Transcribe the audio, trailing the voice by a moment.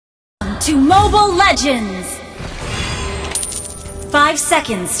to Mobile Legends! 5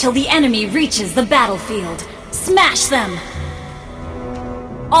 seconds till the enemy reaches the battlefield. Smash them!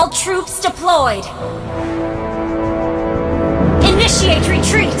 All troops deployed! Initiate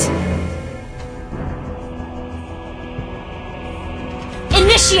retreat!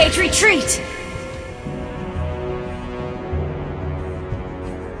 Initiate retreat!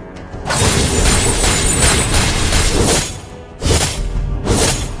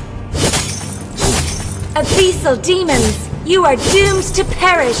 Abyssal demons, you are doomed to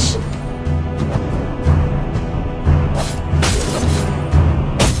perish!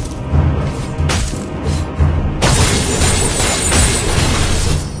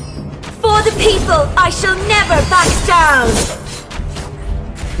 For the people, I shall never back down!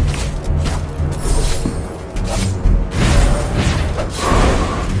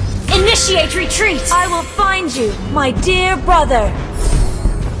 Initiate retreat! I will find you, my dear brother!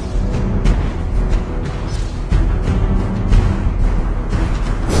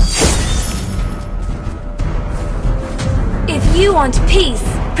 If you want peace,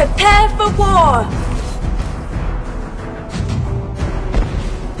 prepare for war!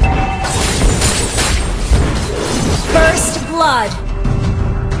 First blood!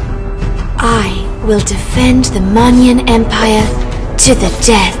 I will defend the Manyan Empire to the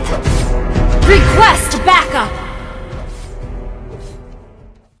death. Request backup!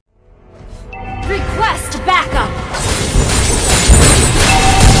 Request backup!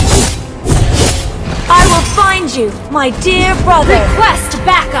 I will find you, my dear brother! Request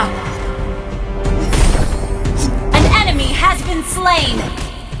backup! An enemy has been slain!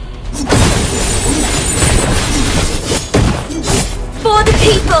 For the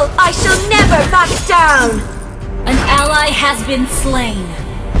people, I shall never back down! An ally has been slain.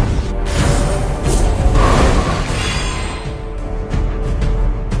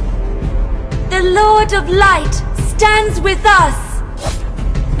 The Lord of Light stands with us!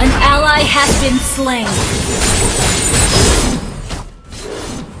 An ally has been slain.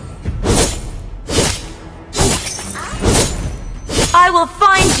 I will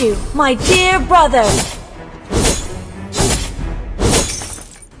find you, my dear brother!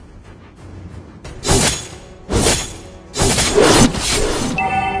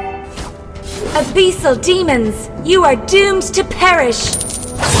 Abyssal demons, you are doomed to perish!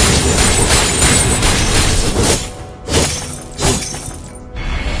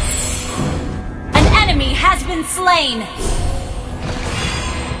 Has been slain.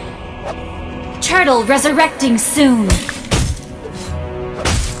 Turtle resurrecting soon.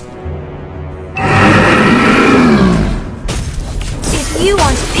 If you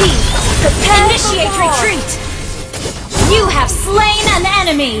want peace, prepare Initiate for war. retreat. You have slain an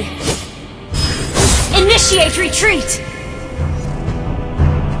enemy. Initiate retreat.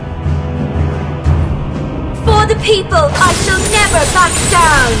 For the people, I shall never back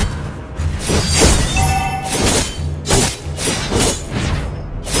down.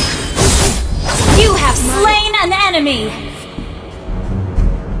 You have slain an enemy!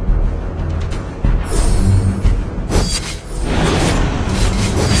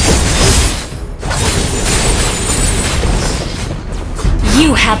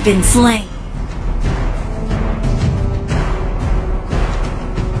 You have been slain.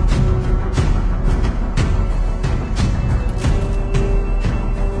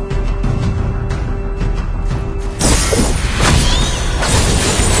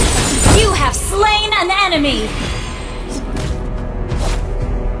 Enemy!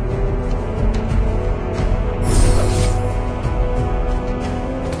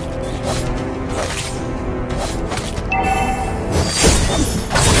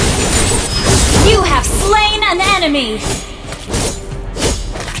 You have slain an enemy!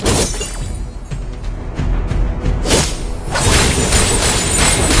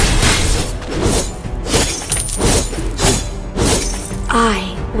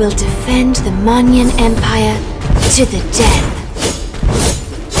 I will defend the Manyan Empire to the death.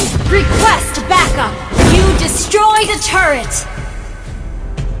 Request backup! You destroyed a turret!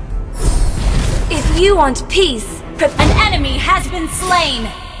 If you want peace, an enemy has been slain!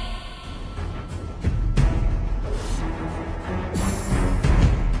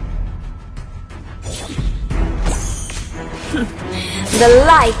 The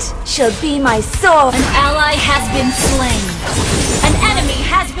light shall be my sword. An ally has been slain. An enemy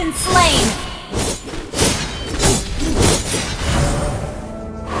has been slain.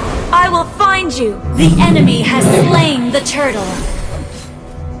 I will find you. The enemy has slain the turtle.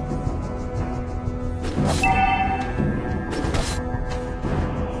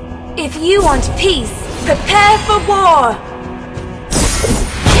 If you want peace, prepare for war.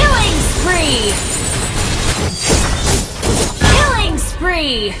 Killing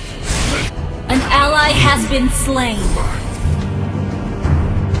spree! An ally has been slain.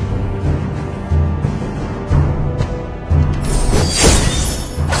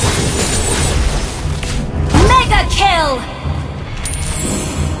 Mega kill!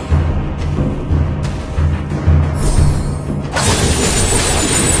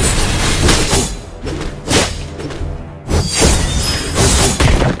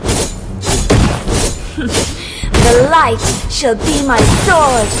 The light shall be my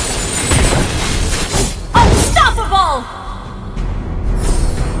sword. Unstoppable!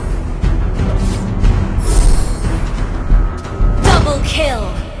 Double kill!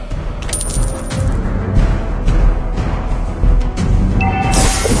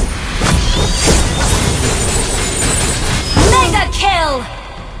 Mega kill!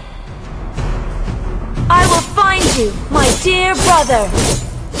 I will find you, my dear brother.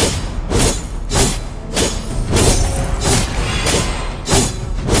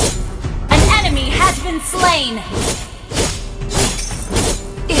 Slain.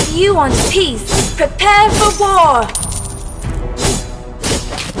 If you want peace, prepare for war.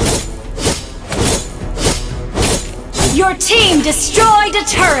 Your team destroyed a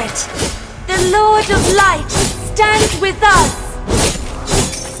turret. The Lord of Light stands with us.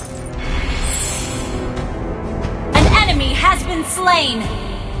 An enemy has been slain.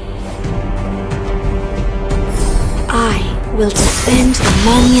 I will defend the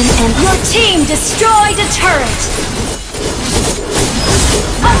Monian Empire. Your team destroyed a turret!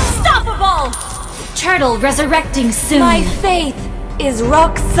 Unstoppable! Turtle resurrecting soon. My faith is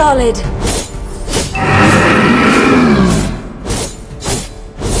rock solid.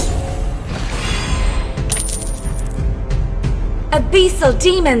 Abyssal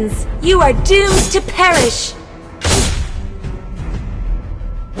demons, you are doomed to perish.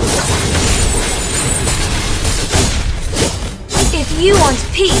 If you want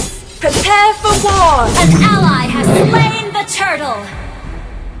peace, prepare for war! An ally has slain the turtle!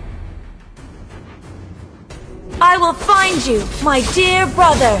 I will find you, my dear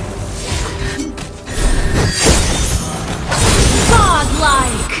brother!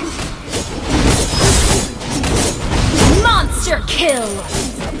 Godlike! Monster kill!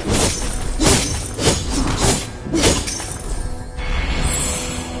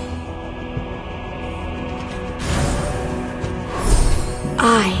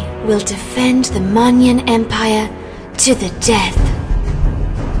 I will defend the Monian Empire to the death.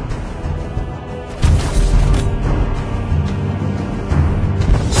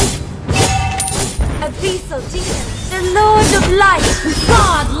 Abyssal demon, the Lord of Light,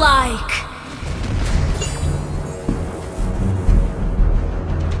 godlike!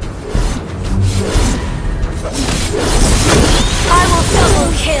 I will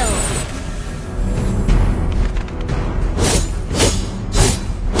double kill!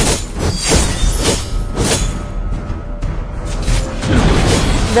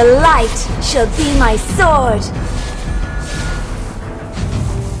 The light shall be my sword.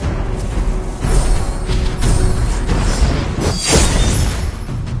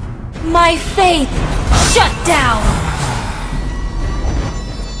 My faith shut down.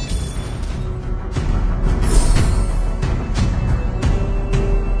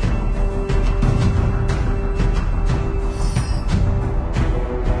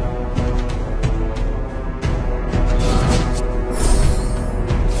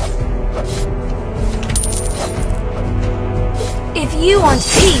 If you want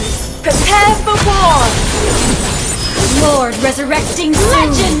peace, prepare for war! Lord resurrecting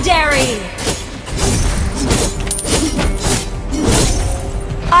legendary!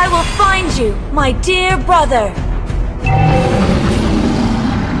 I will find you, my dear brother!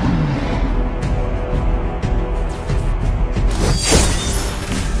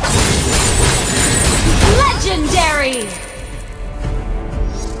 Legendary!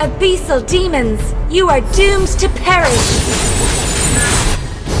 Abyssal demons, you are doomed to perish!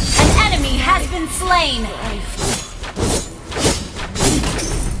 An enemy has been slain!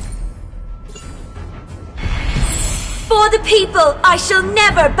 For the people, I shall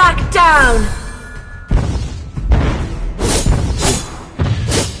never back down!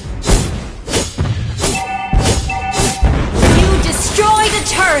 You destroyed a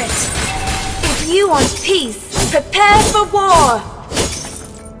turret! If you want peace, prepare for war!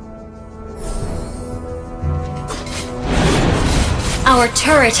 Our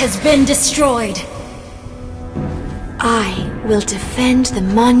turret has been destroyed. I will defend the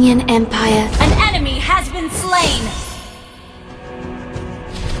Monian Empire. An enemy has been slain.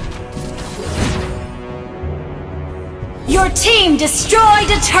 Your team destroyed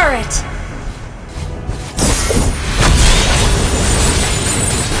a turret.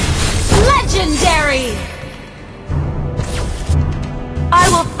 Legendary! I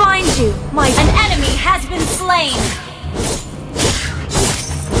will find you, my... An enemy has been slain!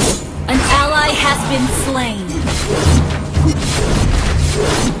 An ally has been slain.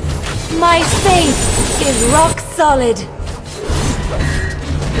 My faith is rock solid.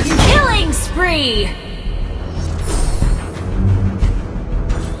 Killing spree!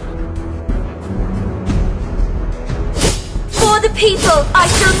 For the people, I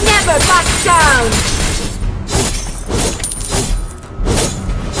shall never back down!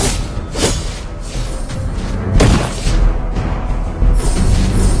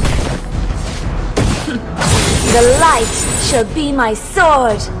 The light shall be my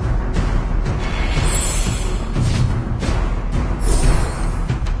sword!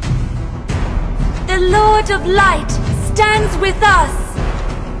 The Lord of Light stands with us!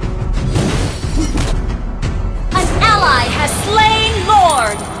 An ally has slain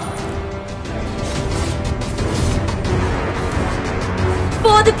Lord!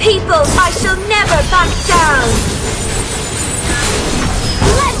 For the people, I shall never back down!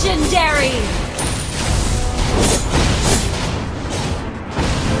 Legendary!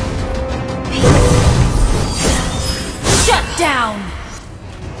 Shut down!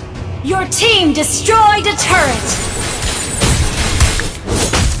 Your team destroyed a turret!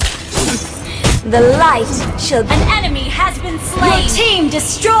 The light shall... An enemy has been slain! Your team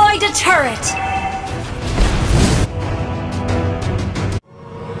destroyed a turret!